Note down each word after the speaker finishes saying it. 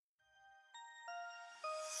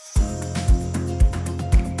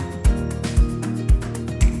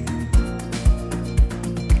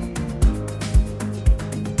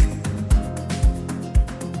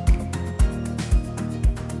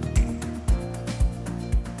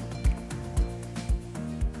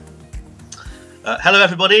Hello,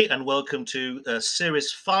 everybody, and welcome to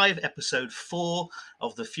Series 5, Episode 4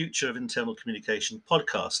 of the Future of Internal Communication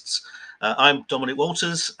podcasts. I'm Dominic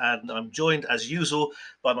Walters, and I'm joined, as usual,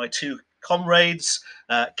 by my two comrades,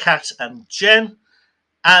 Kat and Jen.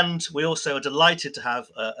 And we also are delighted to have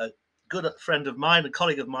a good friend of mine, a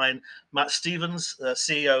colleague of mine, Matt Stevens,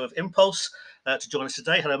 CEO of Impulse, to join us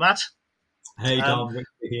today. Hello, Matt. Hey, Dom, great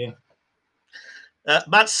to be here.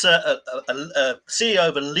 Matt's a CEO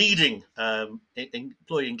of a leading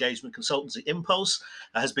employee engagement consultancy, Impulse,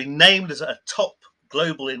 has been named as a top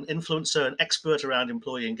global influencer and expert around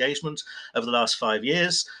employee engagement over the last 5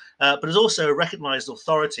 years, but is also a recognised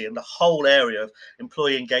authority in the whole area of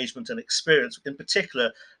employee engagement and experience, in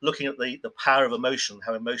particular looking at the power of emotion,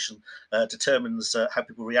 how emotion determines how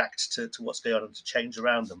people react to what's going on and to change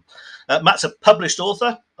around them. Matt's a published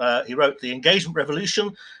author. He wrote The Engagement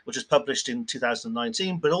Revolution, which was published in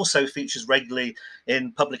 2019, but also features regularly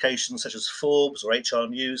in publications such as Forbes or HR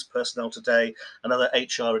News, Personnel Today, and other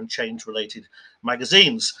HR and change-related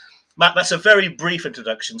magazines. Matt, that's a very brief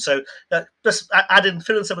introduction. So just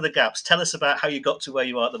fill in some of the gaps. Tell us about how you got to where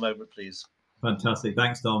you are at the moment, please. Fantastic.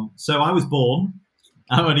 Thanks, Dom. So I was born.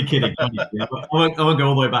 I'm only kidding. I won't go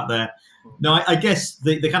all the way back there. No, I guess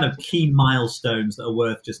the kind of key milestones that are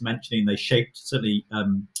worth just mentioning, they shaped certainly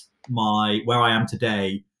where I am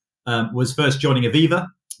today, was first joining Aviva,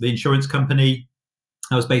 the insurance company.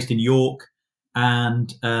 I was based in York.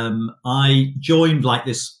 And I joined like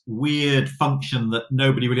this weird function that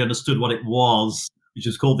nobody really understood what it was, which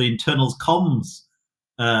was called the internals comms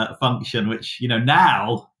function, which,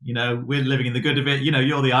 now, we're living in the good of it.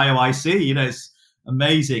 You're the IOIC, it's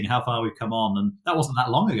amazing how far we've come on. And that wasn't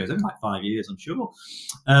that long ago. It was only like 5 years, I'm sure.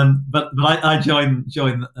 But I joined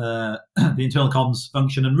the internal comms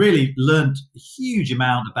function and really learned a huge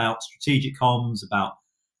amount about strategic comms, about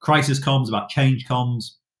crisis comms, about change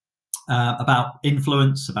comms. About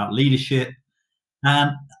influence, about leadership.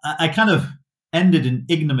 And I kind of ended in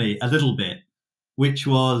ignominy a little bit, which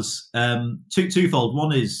was twofold.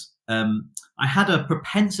 One is I had a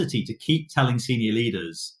propensity to keep telling senior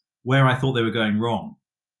leaders where I thought they were going wrong.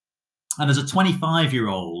 And as a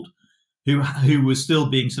 25-year-old who was still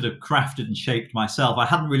being sort of crafted and shaped myself, I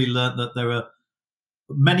hadn't really learned that there are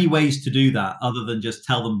many ways to do that other than just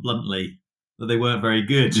tell them bluntly that they weren't very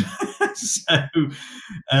good. So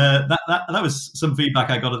that was some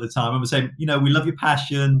feedback I got at the time. I was saying, we love your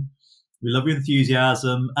passion, we love your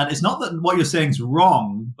enthusiasm, and it's not that what you're saying is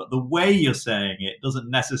wrong, but the way you're saying it doesn't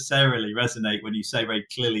necessarily resonate when you say very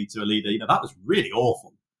clearly to a leader, that was really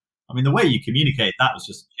awful. I mean, the way you communicate that was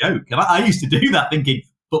just a joke. And I used to do that thinking,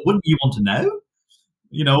 but wouldn't you want to know?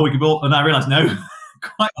 And I realized no,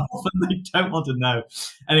 quite often they don't want to know.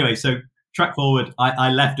 Anyway, so track forward,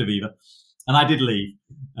 I left Aviva. And I did leave.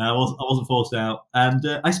 I wasn't forced out. And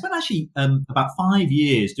I spent actually about 5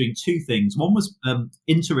 years doing two things. One was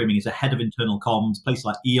interiming as a head of internal comms, places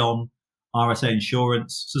like Eon, RSA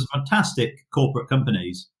Insurance. So some fantastic corporate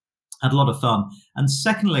companies. Had a lot of fun. And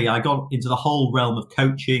secondly, I got into the whole realm of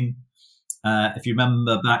coaching. If you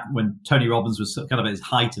remember back when Tony Robbins was kind of at his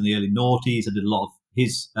height in the early noughties, I did a lot of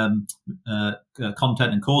his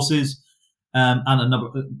content and courses. And a number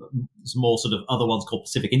of some more sort of other ones called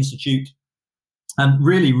Pacific Institute. And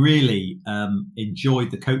really, really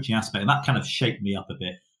enjoyed the coaching aspect, and that kind of shaped me up a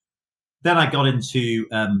bit. Then I got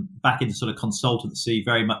back into sort of consultancy,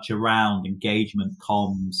 very much around engagement,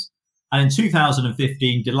 comms. And in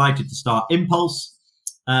 2015, delighted to start Impulse,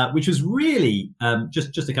 which was really,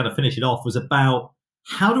 just to kind of finish it off, was about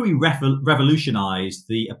how do we revolutionize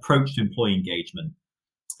the approach to employee engagement.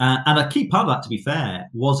 And a key part of that, to be fair,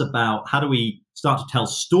 was about how do we start to tell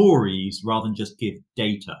stories rather than just give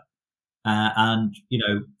data. And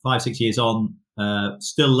 5-6 years on,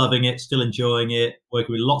 still loving it, still enjoying it,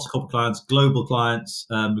 working with lots of corporate clients, global clients.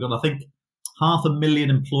 We've got, I think,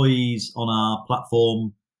 500,000 employees on our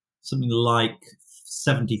platform, something like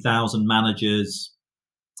 70,000 managers,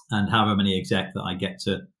 and however many exec that I get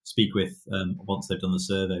to speak with once they've done the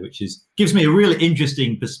survey, which gives me a really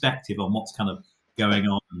interesting perspective on what's kind of going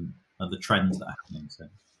on and the trends that are happening. So.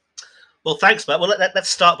 Well, thanks, Matt. Well, let's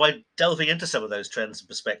start by delving into some of those trends and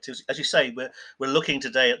perspectives. As you say, we're looking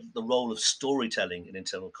today at the role of storytelling in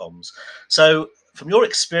internal comms. So, from your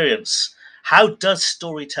experience, how does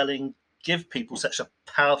storytelling give people such a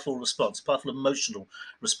powerful response, powerful emotional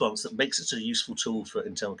response that makes it such a useful tool for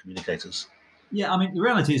internal communicators? Yeah, I mean, the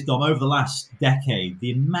reality is, Dom, over the last decade,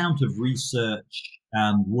 the amount of research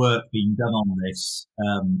and work being done on this,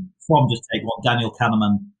 from just take one, Daniel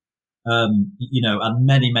Kahneman, and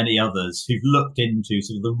many, many others who've looked into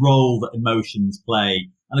sort of the role that emotions play.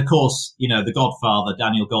 And of course, the godfather,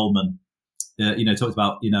 Daniel Goleman, talked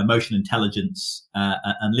about, emotional intelligence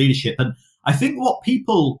and leadership. And I think what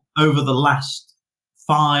people over the last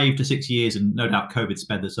 5 to 6 years, and no doubt COVID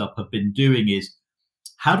sped this up, have been doing is,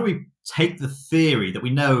 how do we take the theory that we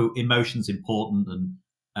know emotion's important? And,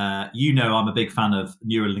 I'm a big fan of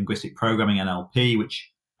neuro-linguistic programming, NLP,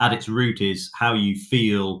 which at its root is how you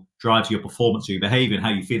feel drives your performance or your behavior, and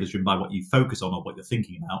how you feel is driven by what you focus on or what you're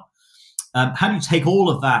thinking about. How do you take all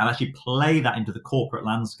of that and actually play that into the corporate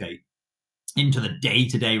landscape, into the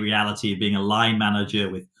day-to-day reality of being a line manager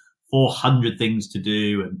with 400 things to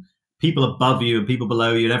do and people above you and people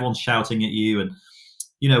below you and everyone's shouting at you, and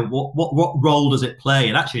what role does it play?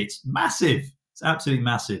 And actually it's massive. It's absolutely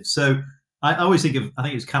massive. So I always think it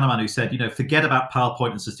was Kahneman who said, forget about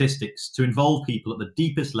PowerPoint and statistics. To involve people at the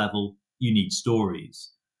deepest level, you need stories.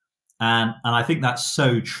 And I think that's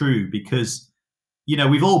so true, because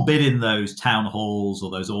we've all been in those town halls or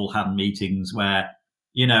those all-hand meetings where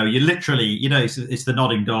you're literally, it's the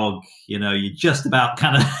nodding dog, you're just about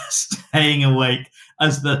kind of staying awake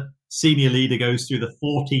as the senior leader goes through the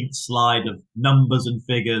 14th slide of numbers and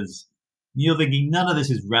figures. You're thinking, none of this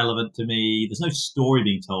is relevant to me. There's no story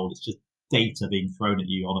being told. It's just data being thrown at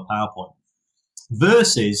you on a PowerPoint.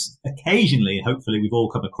 Versus occasionally, hopefully, we've all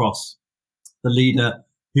come across the leader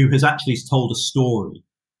who has actually told a story.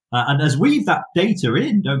 And has weaved that data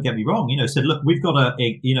in, don't get me wrong, said, look, we've got to,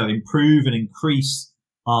 improve and increase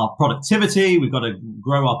our productivity. We've got to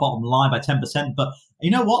grow our bottom line by 10%. But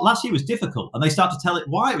you know what? Last year was difficult. And they start to tell it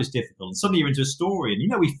why it was difficult. And suddenly you're into a story.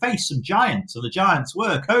 And, we faced some giants. And the giants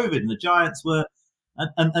were COVID. And the giants were...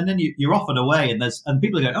 And then you're off and away. And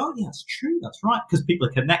people are going, oh, yeah, that's true. That's right. Because people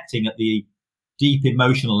are connecting at the deep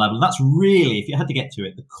emotional level. And that's really, if you had to get to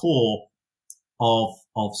it, the core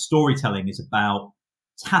of storytelling is about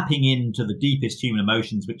tapping into the deepest human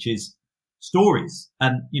emotions, which is stories.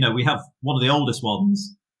 And, we have one of the oldest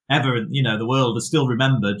ones ever in, the world is still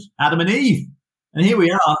remembered, Adam and Eve. And here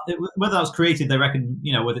we are, whether that was created, they reckon,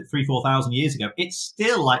 whether 3,000-4,000 years ago, it's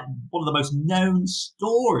still like one of the most known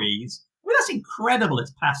stories. I mean, that's incredible.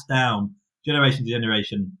 It's passed down generation to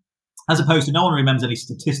generation, as opposed to no one remembers any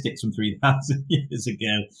statistics from 3,000 years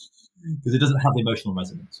ago because it doesn't have the emotional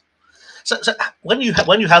resonance. So when you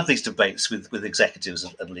have these debates with executives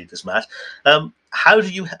and leaders, Matt, how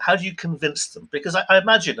do you convince them? Because I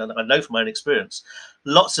imagine, and I know from my own experience,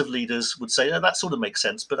 lots of leaders would say, "Oh, that sort of makes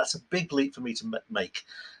sense," but that's a big leap for me to make.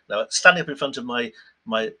 Now, standing up in front of my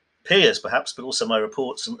peers, perhaps, but also my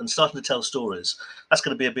reports, and starting to tell stories, that's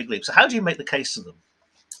going to be a big leap. So how do you make the case to them?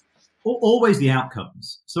 Always the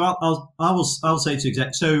outcomes. So I'll say to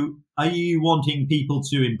exec. So are you wanting people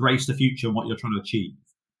to embrace the future and what you're trying to achieve?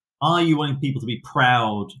 Are you wanting people to be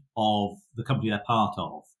proud of the company they're part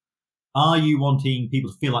of? Are you wanting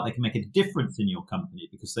people to feel like they can make a difference in your company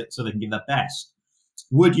so they can give their best?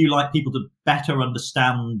 Would you like people to better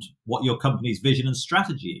understand what your company's vision and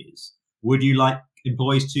strategy is? Would you like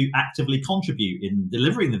employees to actively contribute in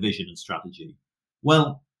delivering the vision and strategy?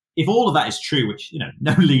 Well, if all of that is true, which,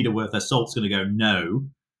 no leader worth their salt's going to go, no,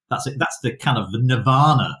 that's it. That's the kind of the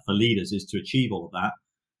nirvana for leaders, is to achieve all of that.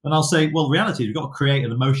 And I'll say, well, reality is we've got to create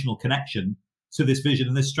an emotional connection to this vision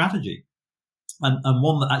and this strategy, and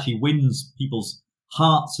one that actually wins people's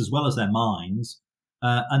hearts as well as their minds.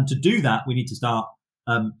 And to do that, we need to start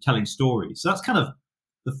telling stories. So that's kind of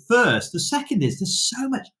the first. The second is there's so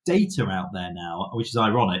much data out there now, which is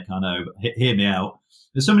ironic, I know, but hear me out.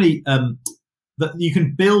 There's so many that you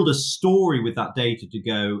can build a story with that data to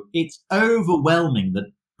go. It's overwhelming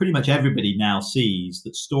that pretty much everybody now sees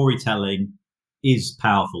that storytelling is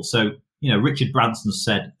powerful. So, Richard Branson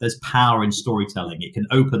said there's power in storytelling. It can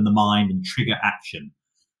open the mind and trigger action.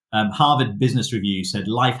 Harvard Business Review said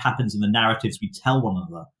life happens in the narratives we tell one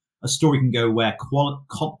another. A story can go where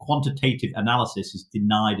quantitative analysis is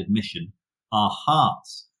denied admission, our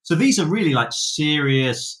hearts. So these are really like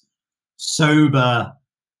serious, sober,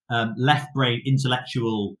 left brain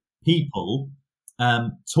intellectual people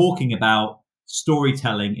talking about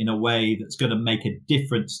storytelling in a way that's going to make a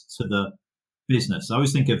difference to the business. I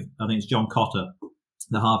always think it's John Kotter,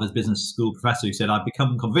 the Harvard Business School professor, who said, I've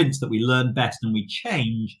become convinced that we learn best and we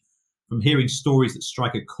change from hearing stories that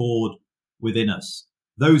strike a chord within us.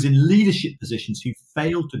 Those in leadership positions who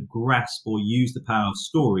fail to grasp or use the power of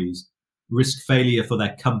stories risk failure for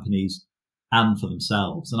their companies and for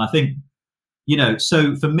themselves. And I think,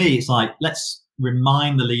 so for me, it's like, let's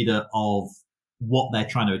remind the leader of what they're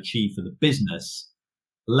trying to achieve for the business.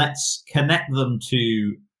 Let's connect them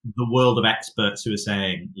to the world of experts who are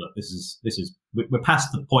saying, look, we're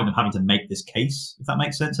past the point of having to make this case, if that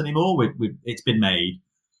makes sense anymore. It's been made.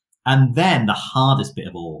 And then the hardest bit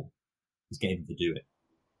of all is getting them to do it.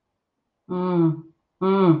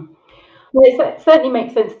 Well, it certainly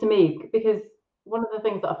makes sense to me, because one of the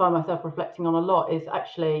things that I find myself reflecting on a lot is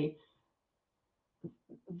actually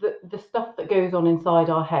the stuff that goes on inside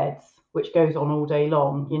our heads, which goes on all day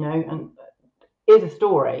long, and is a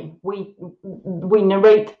story. We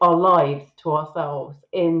narrate our lives to ourselves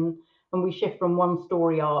and we shift from one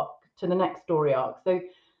story arc to the next story arc. So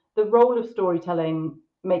the role of storytelling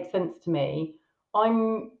makes sense to me.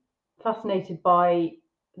 I'm fascinated by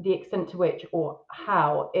the extent to which, or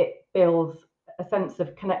how, it builds a sense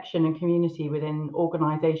of connection and community within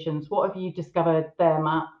organizations. What have you discovered there,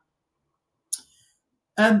 Matt?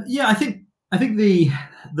 Yeah, I think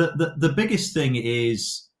the biggest thing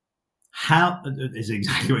is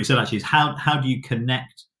exactly what you said. Actually, is how do you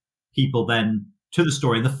connect people then to the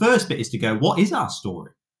story? And the first bit is to go, what is our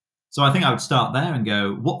story? So I think I would start there and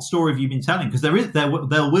go, what story have you been telling? Because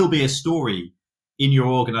there will be a story in your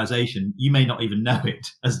organization. You may not even know it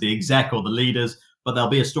as the exec or the leaders, but there'll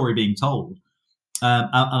be a story being told. And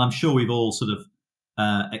I'm sure we've all sort of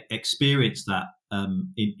experienced that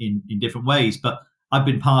in different ways. But I've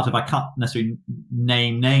been part of, I can't necessarily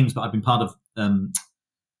name names, but I've been part of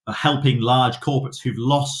helping large corporates who've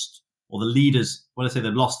lost, or the leaders, when I say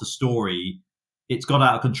they've lost the story, it's got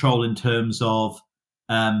out of control in terms of,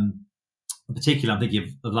 in particular, I'm thinking of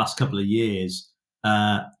the last couple of years,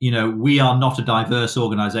 we are not a diverse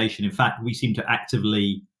organization. In fact, we seem to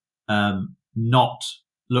actively not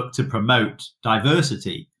look to promote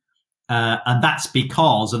diversity. And that's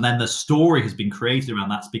because, and then the story has been created around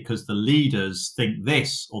that's because the leaders think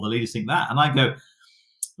this or the leaders think that. And I go,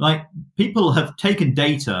 like, people have taken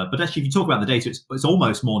data, but actually, if you talk about the data, it's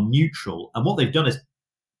almost more neutral. And what they've done is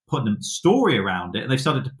put a story around it, and they've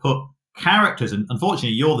started to put characters. And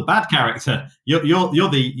unfortunately, you're the bad character. You're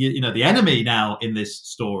the enemy now in this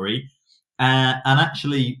story. And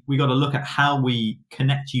actually, we got to look at how we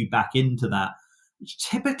connect you back into that, which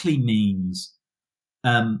typically means,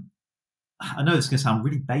 I know this is going to sound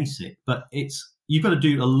really basic, but you've got to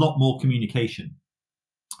do a lot more communication,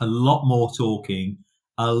 a lot more talking,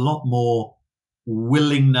 a lot more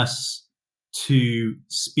willingness to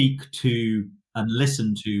speak to and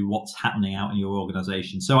listen to what's happening out in your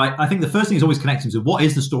organization. So I think the first thing is always connecting to what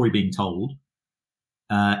is the story being told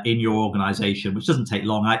in your organization, which doesn't take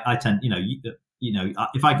long. I tend,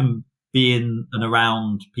 if I can be in and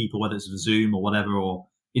around people, whether it's Zoom or whatever, or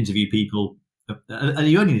interview people, and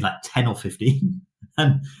you only need like 10 or 15,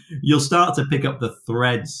 and you'll start to pick up the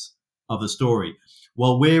threads of the story.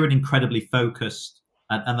 Well, we're an incredibly focused,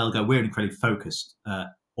 and they'll go, we're an incredibly focused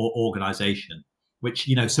organization, which,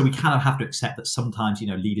 so we kind of have to accept that sometimes,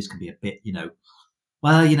 leaders can be a bit,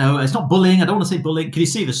 it's not bullying. I don't want to say bullying. Can you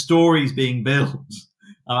see the stories being built?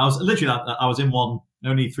 I was in one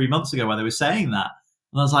only 3 months ago where they were saying that.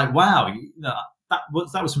 And I was like, wow, that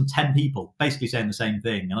was from 10 people basically saying the same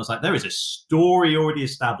thing. And I was like, there is a story already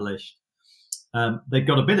established. They've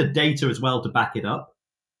got a bit of data as well to back it up.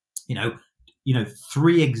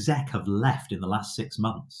 3 exec have left in the last 6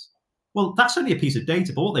 months. Well, that's only a piece of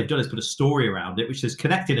data, but what they've done is put a story around it, which has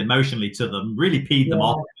connected emotionally to them, really peed them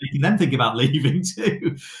off, making them think about leaving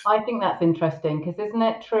too. I think that's interesting, because isn't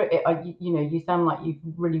it true? You sound like you've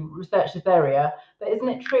really researched this area, but isn't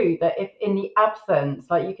it true that if in the absence,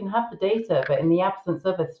 like, you can have the data, but in the absence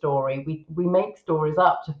of a story, we make stories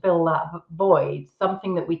up to fill that void,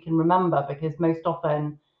 something that we can remember, because most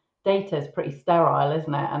often data is pretty sterile,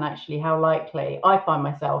 isn't it? And actually, how likely, I find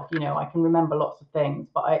myself, I can remember lots of things,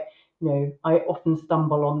 but I often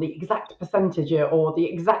stumble on the exact percentage or the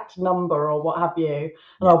exact number or what have you,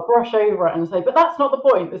 and I'll brush over it and say, but that's not the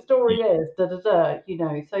point. The story is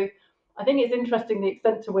So I think it's interesting the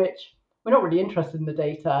extent to which we're not really interested in the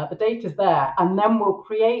data. The data's there, and then we'll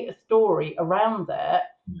create a story around it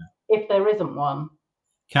if there isn't one.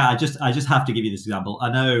 Kat, I just have to give you this example.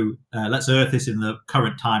 I know, let's earth this in the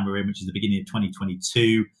current time we're in, which is the beginning of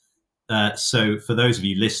 2022. So for those of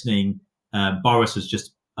you listening, Boris has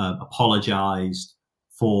just apologized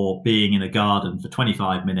for being in a garden for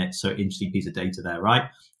 25 minutes. So interesting piece of data there, right?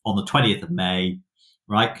 On the 20th of May,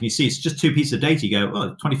 right? Can you see it's just 2 pieces of data? You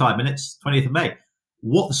go, 25 minutes, 20th of May.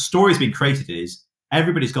 What the story's been created is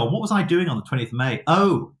everybody's gone, what was I doing on the 20th of May?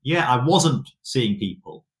 Oh, yeah, I wasn't seeing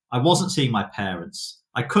people. I wasn't seeing my parents.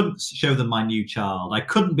 I couldn't show them my new child. I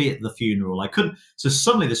couldn't be at the funeral. I couldn't. So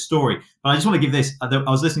suddenly the story, but I just want to give this, I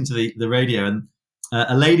was listening to the radio, and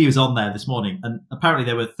a lady was on there this morning, and apparently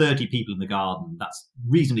there were 30 people in the garden. That's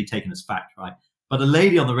reasonably taken as fact, right? But a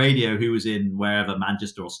lady on the radio who was in wherever,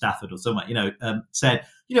 Manchester or Stafford or somewhere, said,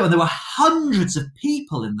 and there were hundreds of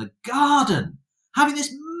people in the garden having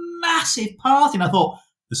this massive party. And I thought,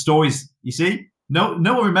 the stories, you see,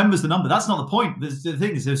 no one remembers the number. That's not the point. The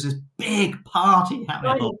thing is, there's this big party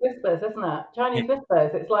happening. Chinese whispers, isn't it? Chinese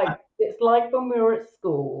whispers. It's like when we were at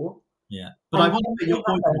school. Yeah, but I want to put your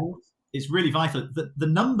point. It's really vital that the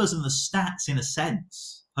numbers and the stats, in a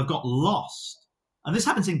sense, have got lost. And this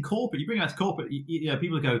happens in corporate. You bring it out to corporate,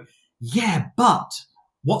 people go, yeah, but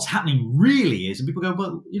what's happening really is, and people go,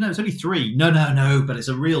 well, it's only 3. No, but it's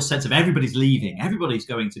a real sense of everybody's leaving. Everybody's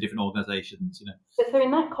going to different organizations, So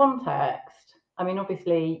in that context, I mean,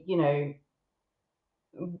 obviously,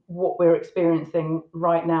 what we're experiencing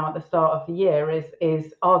right now at the start of the year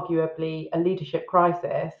is arguably a leadership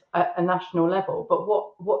crisis at a national level. But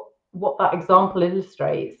what that example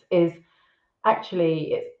illustrates is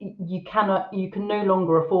actually you can no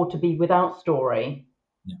longer afford to be without story,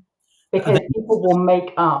 because people will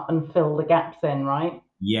make up and fill the gaps in, right?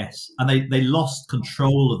 Yes, and they lost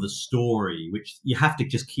control of the story, which you have to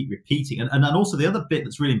just keep repeating. And also the other bit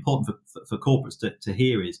that's really important for corporates to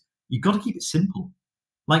hear is you've got to keep it simple.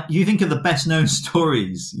 Like, you think of the best known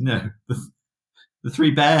stories, the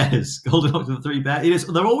 3 bears, Goldilocks and the 3 bears.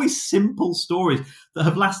 They're always simple stories that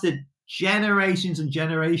have lasted generations and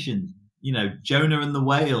generations. Jonah and the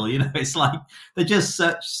whale. It's like they're just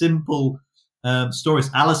such simple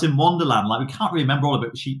stories. Alice in Wonderland, like, we can't really remember all of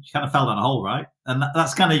it, but she kind of fell down a hole, right? And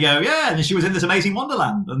that's kind of and then she was in this amazing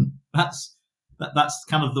Wonderland, and that's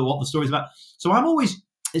kind of what the story's about. So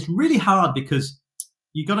it's really hard, because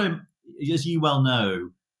you got to, as you well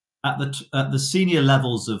know, at the senior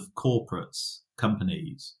levels of corporates,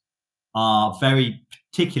 companies are very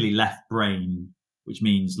particularly left brain, which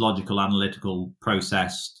means logical, analytical,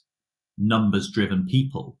 processed, numbers driven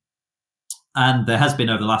people. And there has been,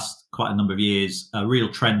 over the last quite a number of years, a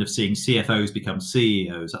real trend of seeing CFOs become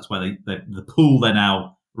CEOs. That's where the pool they're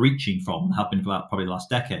now reaching from, and have been for probably the last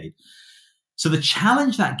decade. So the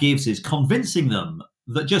challenge that gives is convincing them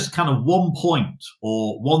that just kind of one point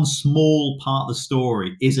or one small part of the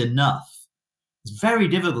story is enough. It's very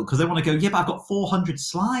difficult, because they want to go, yeah, but I've got 400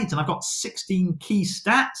 slides and I've got 16 key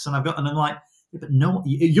stats, and I'm like, yeah, but no,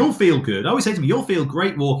 you'll feel good. I always say to me, you'll feel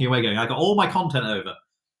great walking away going, I got all my content over.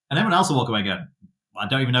 And everyone else will walk away going, I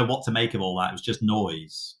don't even know what to make of all that. It was just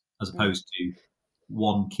noise, as opposed to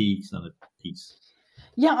one key sort of piece.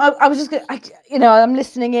 Yeah, I was just going to, I'm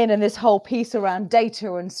listening in, and this whole piece around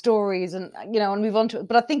data and stories, and, and move on to it.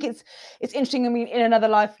 But I think it's interesting. I mean, in another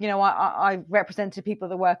life, I represented people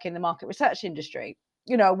that work in the market research industry,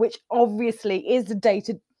 which obviously is the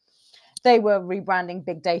data. They were rebranding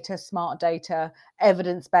big data, smart data,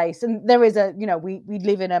 evidence-based. And there is we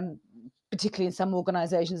live in particularly in some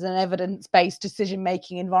organizations, an evidence-based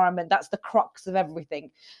decision-making environment. That's the crux of everything.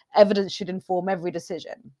 Evidence should inform every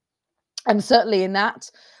decision. And certainly in that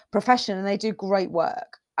profession, and they do great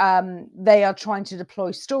work, they are trying to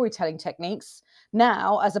deploy storytelling techniques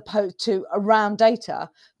now, as opposed to around data,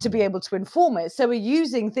 to be able to inform it. So we're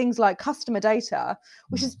using things like customer data,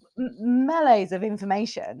 which is melees of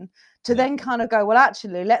information, to then kind of go, well,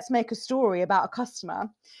 actually, let's make a story about a customer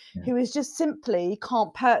who is just simply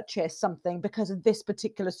can't purchase something because of this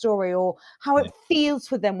particular story, or how it feels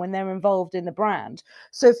for them when they're involved in the brand.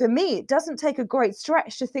 So for me, it doesn't take a great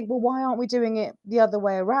stretch to think, well, why aren't we doing it the other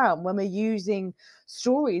way around, when we're using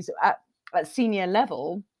stories at senior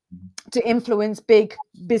level to influence big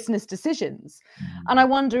business decisions? And I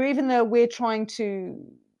wonder, even though we're trying to,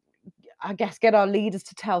 I guess, get our leaders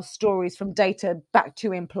to tell stories from data back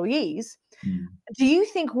to employees, do you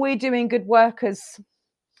think we're doing good work as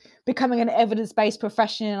becoming an evidence-based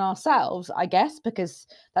profession in ourselves, I guess, because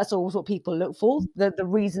that's always what people look for, the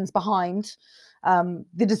reasons behind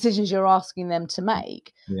the decisions you're asking them to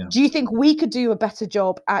make. Do you think we could do a better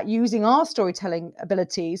job at using our storytelling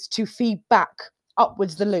abilities to feed back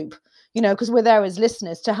upwards the loop, because we're there as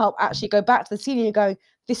listeners to help actually go back to the senior, go,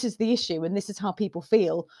 this is the issue and this is how people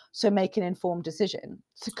feel, so make an informed decision?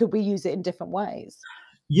 So could we use it in different ways?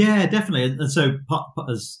 Yeah, definitely. And so,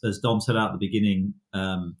 as Dom said at the beginning,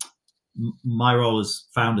 my role as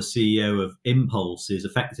founder CEO of Impulse is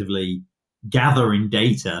effectively gathering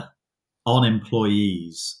data on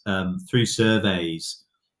employees through surveys,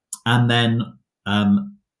 and then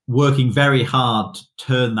working very hard to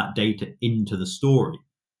turn that data into the story.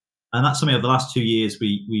 And that's something over the last 2 years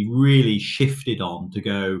we really shifted on, to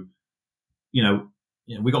go,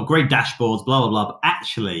 we got great dashboards, blah, blah, blah, but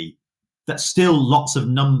actually that's still lots of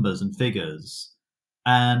numbers and figures.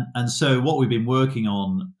 And so what we've been working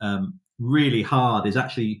on really hard is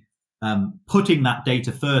actually putting that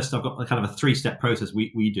data first. I've got a kind of a 3-step process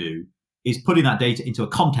we do, is putting that data into a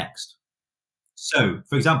context. So,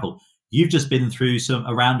 for example, you've just been through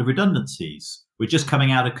a round of redundancies. We're just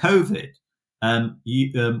coming out of COVID.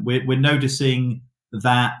 We're noticing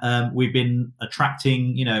that we've been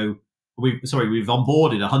attracting, we've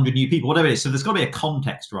onboarded 100 new people, whatever it is. So there's got to be a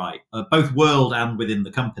context, right? Both world and within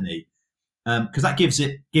the company, because that gives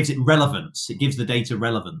it relevance. It gives the data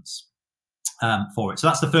relevance for it. So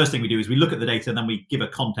that's the first thing we do, is we look at the data and then we give a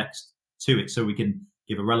context to it, so we can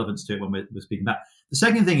give a relevance to it when we're speaking back. The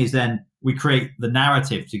second thing is then we create the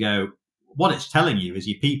narrative to go, what it's telling you is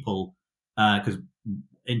your people, because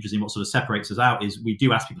interesting, what sort of separates us out is we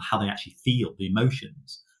do ask people how they actually feel, the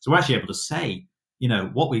emotions. So we're actually able to say,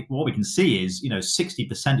 what we can see is,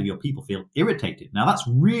 60% of your people feel irritated. Now that's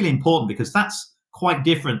really important, because that's quite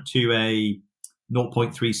different to a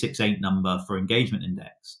 0.368 number for engagement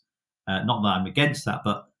index. Not that I'm against that,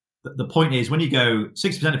 but the point is, when you go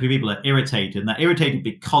 60% of people are irritated, and they're irritated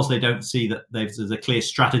because they don't see that there's a clear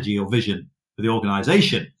strategy or vision for the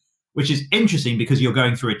organization, which is interesting because you're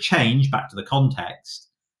going through a change back to the context.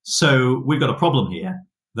 So we've got a problem here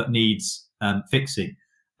that needs fixing.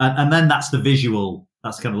 And then that's the visual,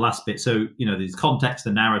 that's kind of the last bit. So, there's context,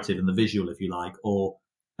 the narrative, and the visual, if you like, or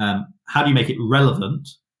how do you make it relevant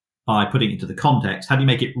by putting it into the context? How do you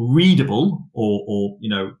make it readable or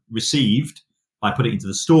received by putting it into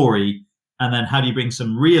the story? And then how do you bring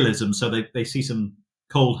some realism so they see some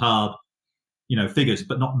cold, hard, figures,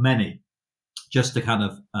 but not many, just to kind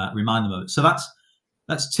of remind them of it. So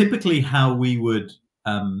that's typically how we would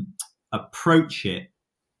approach it.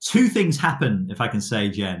 Two things happen, if I can say,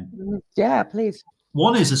 Jen. Yeah, please.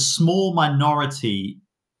 One is a small minority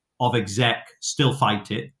of exec still fight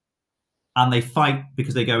it, and they fight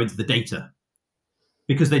because they go into the data,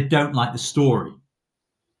 because they don't like the story.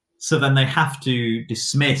 So then they have to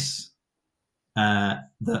dismiss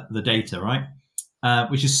the data, right?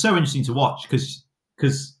 Which is so interesting to watch,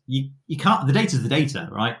 because you can't. The data's the data,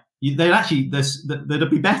 right? They'd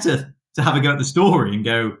be better to have a go at the story and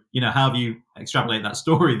go, how have you extrapolate that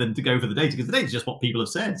story, than to go for the data, because the data is just what people have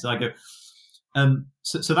said. So I go,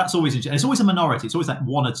 so that's always interesting. It's always a minority. It's always like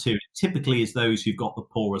one or two. It typically is those who've got the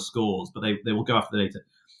poorer scores, but they will go after the data.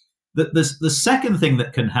 The second thing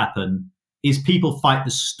that can happen is people fight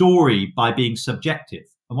the story by being subjective.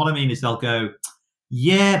 And what I mean is they'll go,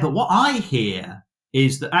 yeah, but what I hear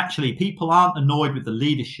is that actually people aren't annoyed with the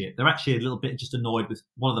leadership. They're actually a little bit just annoyed with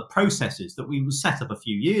one of the processes that we set up a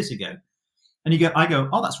few years ago. And I go,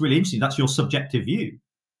 oh, that's really interesting. That's your subjective view.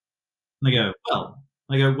 And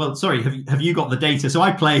I go, well, sorry, have you got the data? So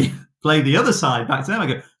I play the other side back to them. I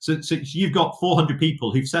go, so you've got 400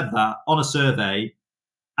 people who've said that on a survey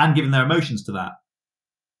and given their emotions to that.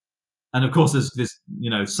 And of course, there's this,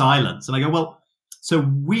 silence. And I go, well, so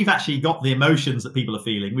we've actually got the emotions that people are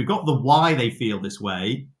feeling. We've got the why they feel this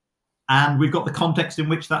way, and we've got the context in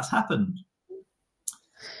which that's happened.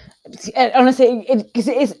 Honestly, because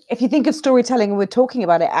it is, if you think of storytelling and we're talking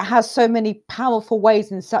about it, it has so many powerful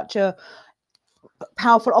ways and such a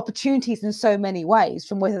powerful opportunities in so many ways,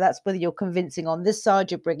 from whether you're convincing on this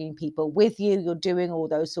side, you're bringing people with you, you're doing all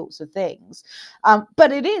those sorts of things.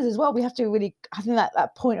 But it is as well, we have to really, I think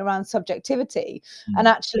that point around subjectivity and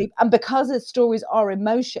actually, and because the stories are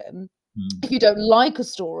emotion, if you don't like a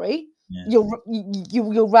story,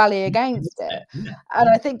 you'll rally against it. And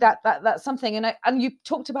I think that's something, and you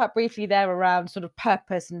talked about briefly there around sort of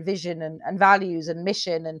purpose and vision and values and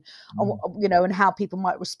mission and and how people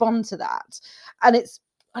might respond to that. And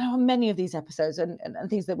I know many of these episodes and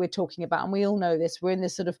things that we're talking about, and we all know this, we're in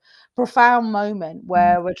this sort of profound moment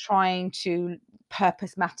where we're trying to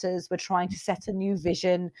purpose matters, we're trying to set a new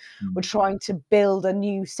vision, we're trying to build a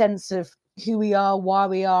new sense of who we are, why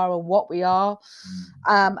we are, and what we are.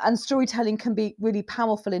 And storytelling can be really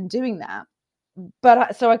powerful in doing that.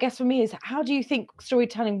 But so I guess for me is, how do you think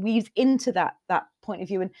storytelling weaves into that point of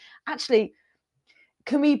view? And actually,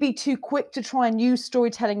 can we be too quick to try and use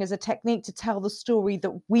storytelling as a technique to tell the story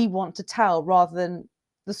that we want to tell, rather than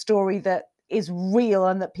the story that is real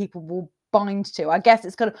and that people will bind to? I guess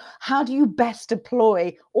it's kind of, how do you best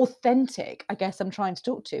deploy authentic, I guess I'm trying to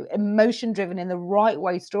talk to, emotion driven in the right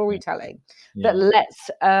way storytelling that lets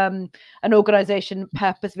an organization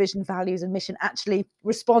purpose, vision, values and mission actually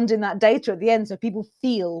respond in that data at the end, so people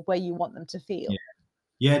feel where you want them to feel.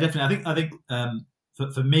 Yeah, definitely. I think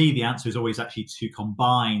for me the answer is always actually to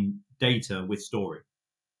combine data with story.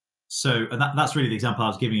 So, and that's really the example I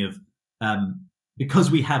was giving of because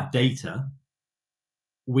we have data,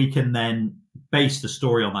 we can then base the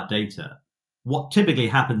story on that data. What typically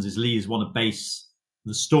happens is leaders want to base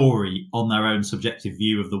the story on their own subjective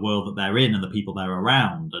view of the world that they're in and the people they're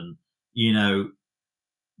around. And,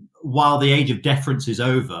 while the age of deference is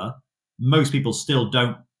over, most people still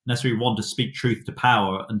don't necessarily want to speak truth to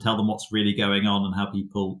power and tell them what's really going on and how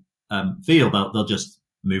people feel. They'll just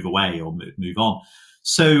move away or move on.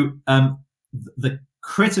 So the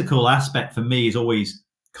critical aspect for me is always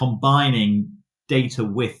combining data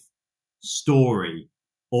with story,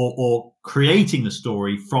 or creating the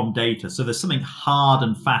story from data. So there's something hard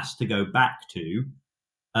and fast to go back to,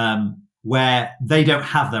 where they don't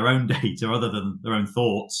have their own data other than their own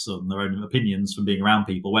thoughts and their own opinions from being around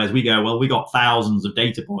people. Whereas we go, well, we got thousands of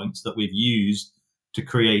data points that we've used to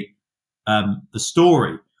create the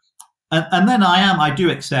story. And then I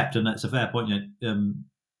do accept, and that's a fair point,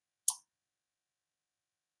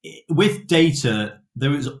 with data,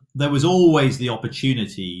 there was always the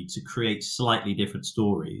opportunity to create slightly different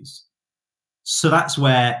stories. So that's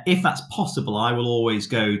where, if that's possible, I will always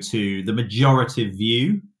go to the majorative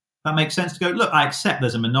view. That makes sense, to go, look, I accept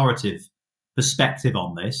there's a minorative perspective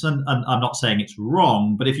on this, and I'm not saying it's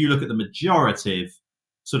wrong, but if you look at the majorative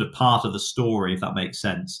sort of part of the story, if that makes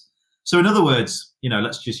sense. So in other words,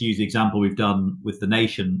 let's just use the example we've done with The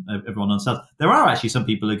Nation, everyone understands. There are actually some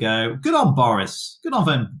people who go, good on Boris, good on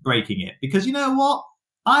them breaking it, because you know what?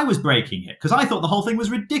 I was breaking it because I thought the whole thing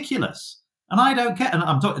was ridiculous, and I don't care. And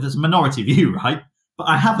I'm talking, there's a minority view, right? But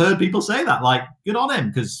I have heard people say that, like, good on him,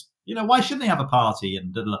 because, why shouldn't he have a party?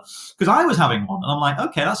 And because I was having one, and I'm like,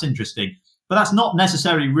 okay, that's interesting. But that's not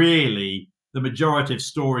necessarily really the majorative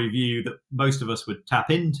story view that most of us would tap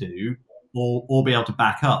into or be able to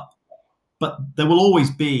back up. But there will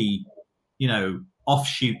always be,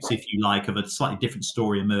 offshoots, if you like, of a slightly different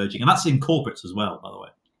story emerging. And that's in corporates as well, by the way.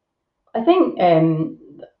 I think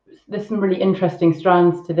there's some really interesting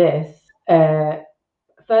strands to this.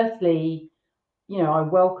 Firstly, I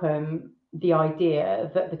welcome the idea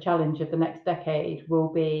that the challenge of the next decade will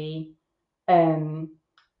be telling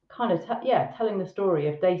the story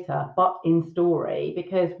of data, but in story,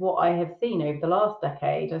 because what I have seen over the last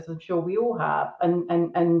decade, as I'm sure we all have, and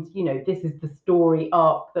this is the story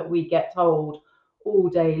arc that we get told all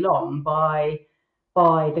day long by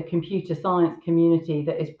the computer science community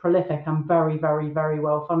that is prolific and very, very, very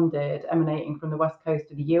well funded, emanating from the West Coast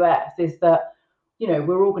of the US, is that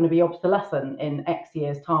we're all going to be obsolescent in X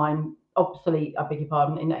years' time. Obsolete, I beg your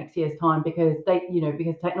pardon, in X years' time, because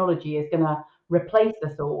because technology is going to replace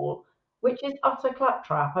us all, which is utter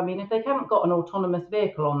claptrap. I mean, if they haven't got an autonomous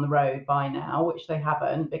vehicle on the road by now, which they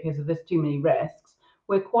haven't because there's too many risks,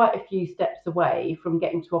 we're quite a few steps away from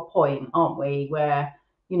getting to a point, aren't we, where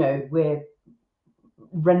we're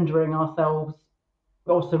rendering ourselves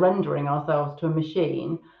or surrendering ourselves to a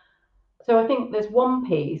machine. So I think there's one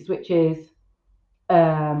piece which is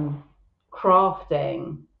crafting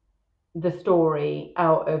the story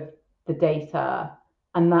out of the data,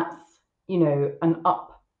 and that's an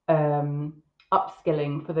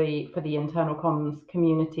upskilling for the internal comms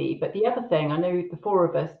community. But the other thing, I know the four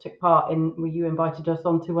of us took part in, you invited us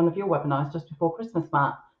onto one of your webinars just before Christmas,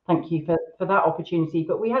 Matt. Thank you for that opportunity.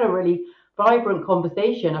 But we had a really vibrant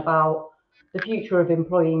conversation about the future of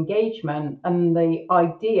employee engagement, and the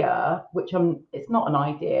idea, which it's not an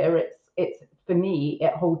idea, it's for me,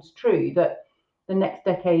 it holds true, that the next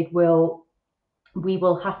decade we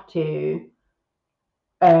will have to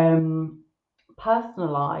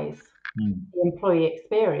personalize the employee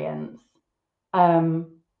experience. And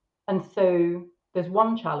so there's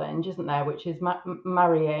one challenge, isn't there, which is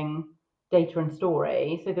marrying data and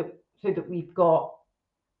story, so that we've got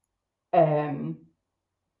a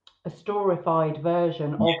storified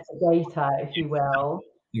version of the data, if you will.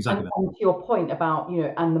 Exactly. And to your point about,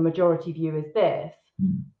 and the majority view is this,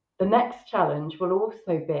 the next challenge will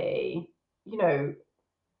also be,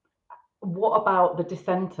 what about the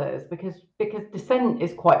dissenters? Because dissent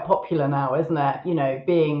is quite popular now, isn't it?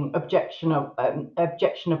 Being objectionable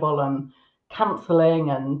and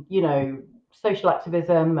cancelling, and social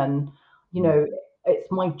activism, and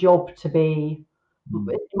it's my job to be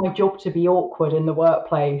awkward in the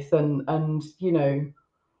workplace, and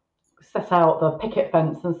set out the picket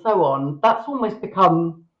fence and so on. That's almost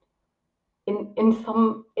become, in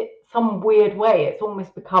some weird way, it's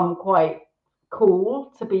almost become quite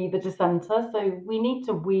cool to be the dissenter. So we need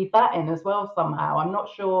to weave that in as well somehow. I'm not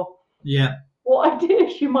sure what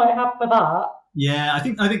ideas you might have for that. I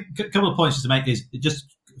think a couple of points just to make is,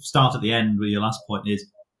 just start at the end with your last point,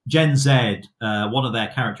 is Gen Z, one of their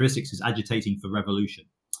characteristics is agitating for revolution.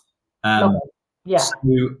 So,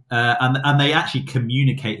 and they actually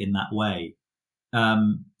communicate in that way.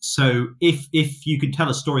 So if you can tell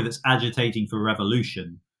a story that's agitating for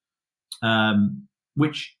revolution,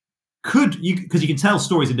 which because you can tell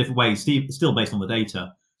stories in different ways, still based on the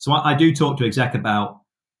data. So I do talk to exec about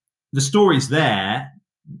the stories there.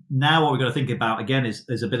 Now what we're going to think about again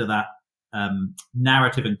is a bit of that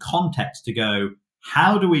narrative and context to go,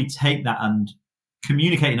 how do we take that and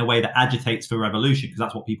communicate in a way that agitates for revolution? Because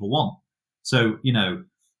that's what people want. So,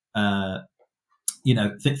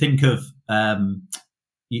 think of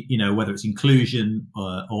whether it's inclusion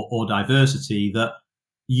or diversity, that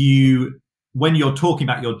when you're talking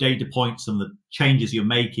about your data points and the changes you're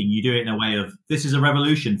making, you do it in a way of, this is a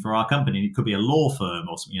revolution for our company. It could be a law firm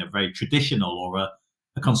or something very traditional, or a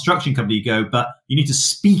construction company. You go, but you need to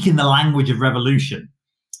speak in the language of revolution.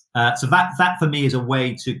 So that for me is a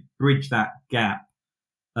way to bridge that gap.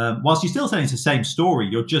 Whilst you're still saying it's the same story,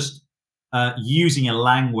 you're just using a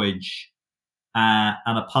language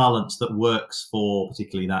and a parlance that works for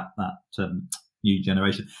particularly that new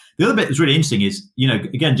generation. The other bit that's really interesting is,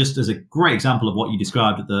 again, just as a great example of what you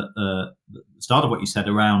described at the start of what you said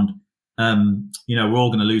around, we're all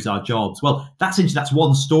going to lose our jobs. Well, that's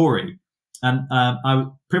one story. And I was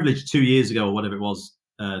privileged 2 years ago or whatever it was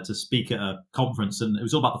to speak at a conference, and it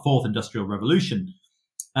was all about the fourth industrial revolution.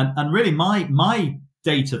 And really my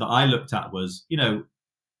data that I looked at was,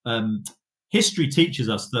 history teaches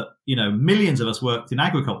us that, millions of us worked in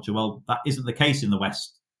agriculture. Well, that isn't the case in the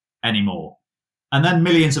West anymore. And then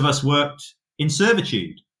millions of us worked in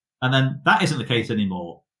servitude. And then that isn't the case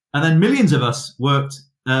anymore. And then millions of us worked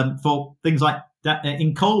for things like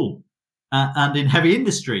in coal and in heavy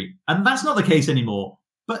industry. And that's not the case anymore.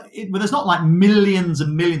 But there's not like millions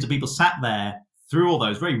and millions of people sat there through all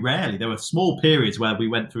those. Very rarely. There were small periods where we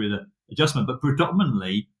went through the adjustment, but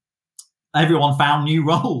predominantly everyone found new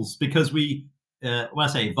roles because we, when I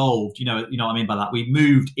say evolved, you know what I mean by that. We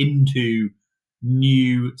moved into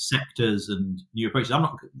new sectors and new approaches.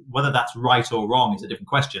 Whether that's right or wrong is a different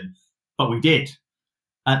question, but we did.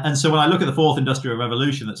 And so when I look at the fourth industrial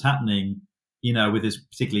revolution that's happening, with this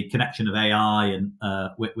particularly connection of AI and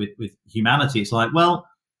with humanity, it's like, well,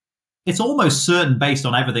 it's almost certain based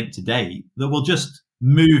on everything today that we'll just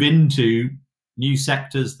move into new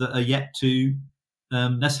sectors that are yet to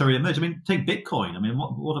necessarily emerge. I mean, take Bitcoin. I mean,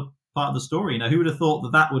 what a part of the story. Who would have thought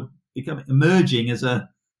that would become emerging as a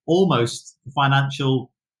almost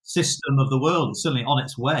financial system of the world? It's certainly on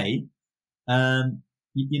its way. When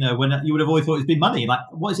you would have always thought it'd be money. Like,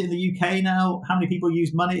 what is it in the UK now? How many people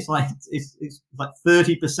use money? It's like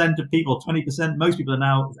 30% of people, 20%. Most people are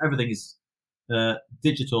now, everything is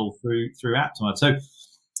digital through apps.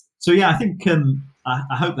 So yeah, I think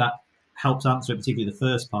I hope that helps answer particularly the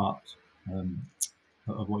first part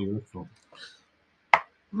of what you're looking for.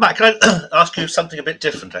 Matt, can I ask you something a bit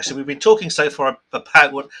different? Actually, we've been talking so far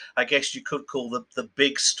about what I guess you could call the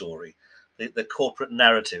big story, the corporate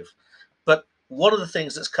narrative. But one of the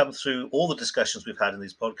things that's come through all the discussions we've had in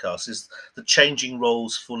these podcasts is the changing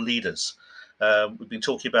roles for leaders. We've been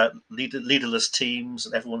talking about leaderless teams,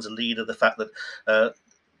 and everyone's a leader. The fact that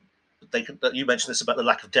you mentioned this about the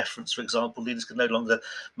lack of deference, for example. Leaders can no longer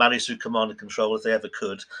manage through command and control as they ever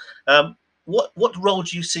could. What role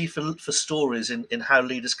do you see for stories in how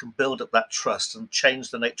leaders can build up that trust and change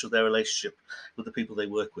the nature of their relationship with the people they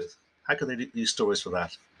work with? How can they use stories for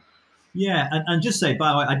that? Yeah, and just say,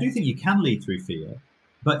 by the way, I do think you can lead through fear,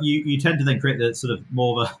 but you tend to then create the sort of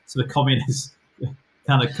more of a sort of communist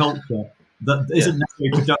kind of culture that isn't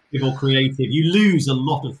necessarily productive or creative. You lose a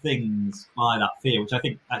lot of things by that fear, which I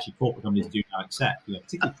think actually corporate companies do now accept,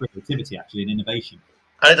 particularly creativity actually and innovation.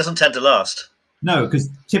 And it doesn't tend to last. No, because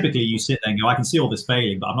typically you sit there and go, I can see all this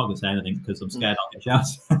failing, but I'm not going to say anything because I'm scared I'll get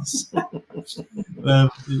shouted.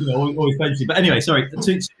 Always fancy. But anyway, sorry,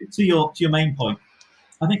 to your main point,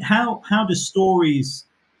 I think how does stories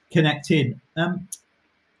connect in?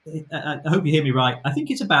 I hope you hear me right. I think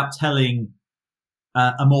it's about telling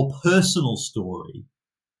a more personal story,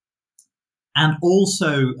 and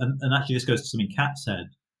also, and actually this goes to something Kat said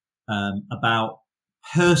about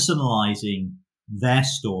personalizing their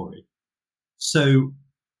story. So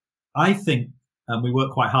I think we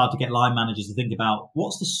work quite hard to get line managers to think about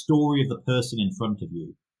what's the story of the person in front of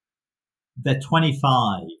you. They're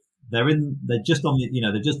 25. They're just on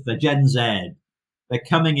the, they're Gen Z. They're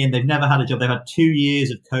coming in. They've never had a job. They've had 2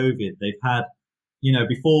 years of COVID. They've had,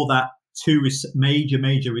 before that, 2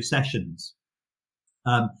 major recessions.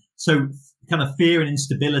 So kind of fear and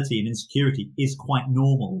instability and insecurity is quite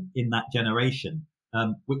normal in that generation,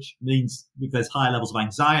 which means there's higher levels of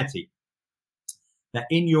anxiety. They're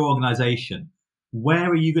in your organization. Where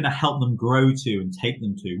are you going to help them grow to and take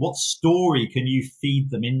them to? What story can you feed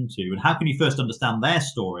them into? And how can you first understand their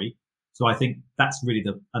story? So I think that's really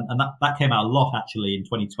and that came out a lot actually in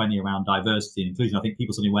 2020 around diversity and inclusion. I think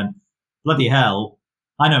people suddenly went, bloody hell,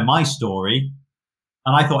 I know my story.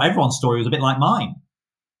 And I thought everyone's story was a bit like mine.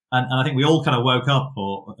 And I think we all kind of woke up,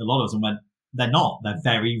 or a lot of us, and went, they're not. They're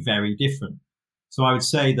very, very different. So I would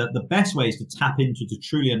say that the best way is to tap into, to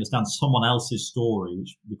truly understand someone else's story,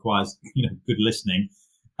 which requires, good listening.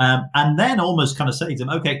 And then almost kind of say to them,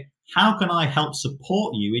 okay, how can I help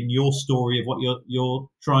support you in your story of what you're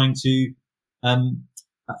trying to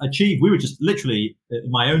achieve? We were just literally, in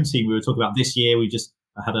my own team, we were talking about this year. We just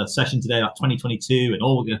had a session today about 2022 and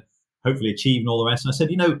all we're going to hopefully achieve and all the rest. And I said,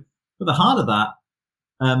 at the heart of that,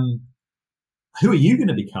 who are you going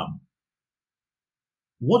to become?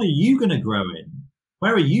 What are you going to grow in?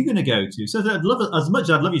 Where are you going to go to? So I'd love, as much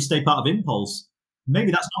as I'd love you to stay part of Impulse,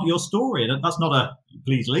 maybe that's not your story. And that's not a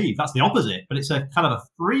please leave. That's the opposite. But it's a kind of a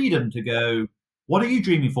freedom to go, what are you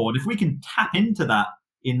dreaming for? And if we can tap into that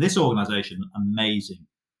in this organization, amazing.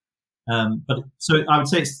 But so I would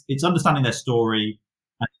say it's understanding their story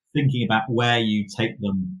and thinking about where you take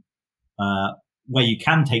them, where you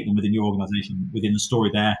can take them within your organization, within the story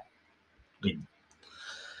they're in.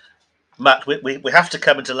 Matt, we have to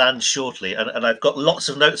come into land shortly, and I've got lots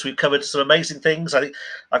of notes. We've covered some amazing things. I think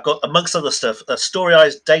I've got, amongst other stuff,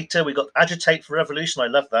 Storyized Data. We've got Agitate for Revolution. I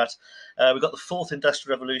love that. We've got the Fourth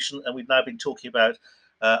Industrial Revolution, and we've now been talking about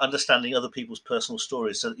understanding other people's personal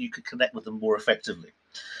stories so that you can connect with them more effectively.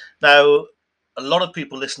 Now, a lot of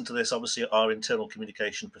people listen to this, obviously, are internal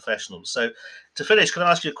communication professionals. So to finish, can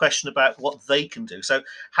I ask you a question about what they can do? So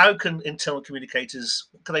how can internal communicators,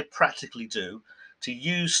 what can they practically do to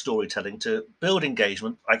use storytelling to build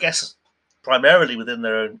engagement, I guess, primarily within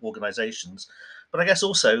their own organizations, but I guess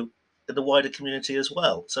also in the wider community as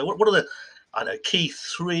well? So what are the, key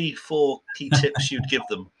 3-4 key tips you'd give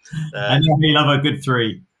them? I know we love a good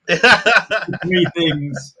 3. Three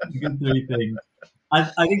things.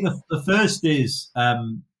 I think the first is,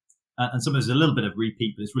 and sometimes there's a little bit of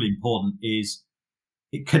repeat, but it's really important, is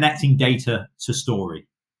connecting data to story.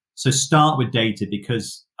 So start with data,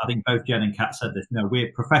 because I think both Jen and Kat said this.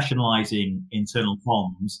 We're professionalizing internal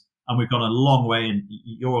comms, and we've gone a long way. And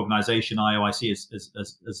your organisation, IOIC,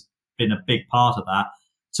 has been a big part of that.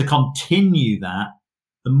 To continue that,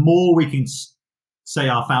 the more we can say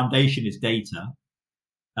our foundation is data,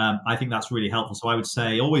 I think that's really helpful. So I would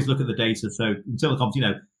say always look at the data. So internal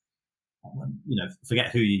comms, forget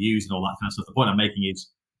who you use and all that kind of stuff. The point I'm making is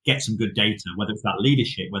get some good data, whether it's about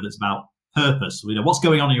leadership, whether it's about purpose, what's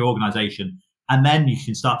going on in your organization, and then you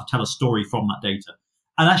can start to tell a story from that data.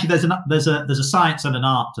 And actually, there's a science and an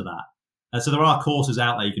art to that. So there are courses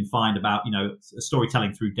out there you can find about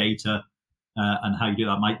storytelling through data and how you do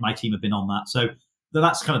that. My team have been on that, so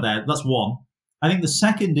that's kind of there. That's one. I think the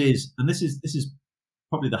second is, and this is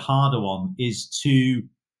probably the harder one, is to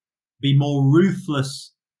be more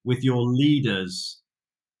ruthless with your leaders,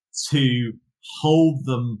 to hold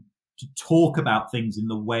them to talk about things in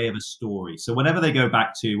the way of a story. So whenever they go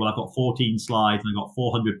back to, I've got 14 slides and I've got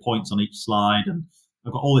 400 points on each slide and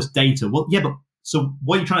I've got all this data. Well, yeah, but so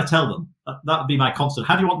what are you trying to tell them? That would be my constant.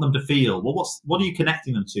 How do you want them to feel? Well, what are you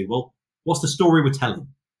connecting them to? Well, what's the story we're telling?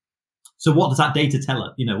 So what does that data tell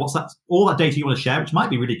us? What's that? All that data you want to share, which might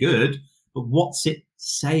be really good, but what's it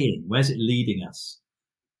saying? Where's it leading us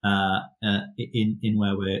in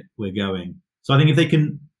where we're going? So I think if they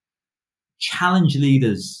can challenge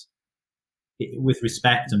leaders with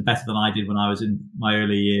respect and better than I did when I was in my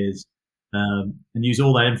early years, and use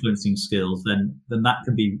all their influencing skills, then that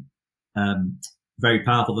can be very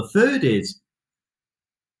powerful. The third is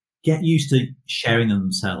get used to sharing them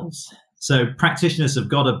themselves. So practitioners have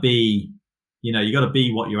got to be, you got to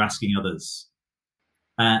be what you're asking others.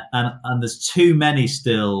 And there's too many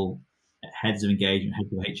still heads of engagement,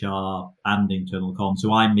 heads of HR and internal comms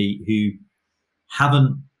who I meet who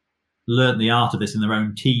haven't learned the art of this in their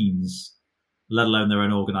own teams, let alone their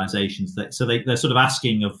own organizations. So they're sort of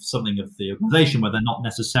asking of something of the organization where they're not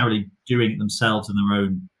necessarily doing it themselves in their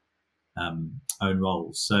own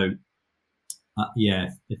roles. So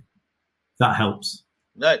if that helps.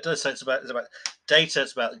 No, it does. So it's about data.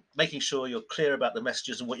 It's about making sure you're clear about the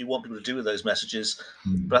messages and what you want people to do with those messages.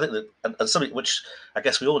 But I think that, and something which I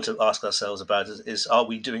guess we all want to ask ourselves about is are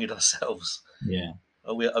we doing it ourselves? Yeah.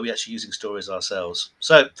 Are we actually using stories ourselves?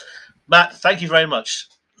 So, Matt, thank you very much.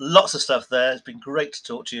 Lots of stuff there. It's been great to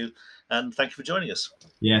talk to you, and thank you for joining us.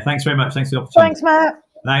 Yeah, thanks very much. Thanks for the opportunity. Thanks, Matt.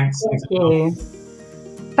 Thanks. Thank you.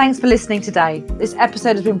 Thanks for listening today. This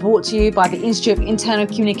episode has been brought to you by the Institute of Internal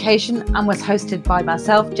Communication and was hosted by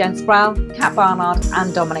myself, Jen Sproul, Kat Barnard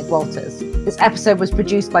and Dominic Walters. This episode was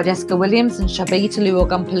produced by Jessica Williams and Shabita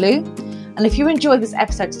Luogampalu. And if you enjoyed this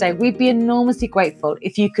episode today, we'd be enormously grateful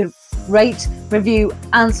if you could rate, review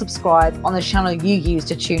and subscribe on the channel you use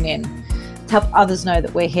to tune in to help others know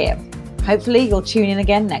that we're here. Hopefully you'll tune in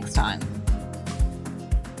again next time.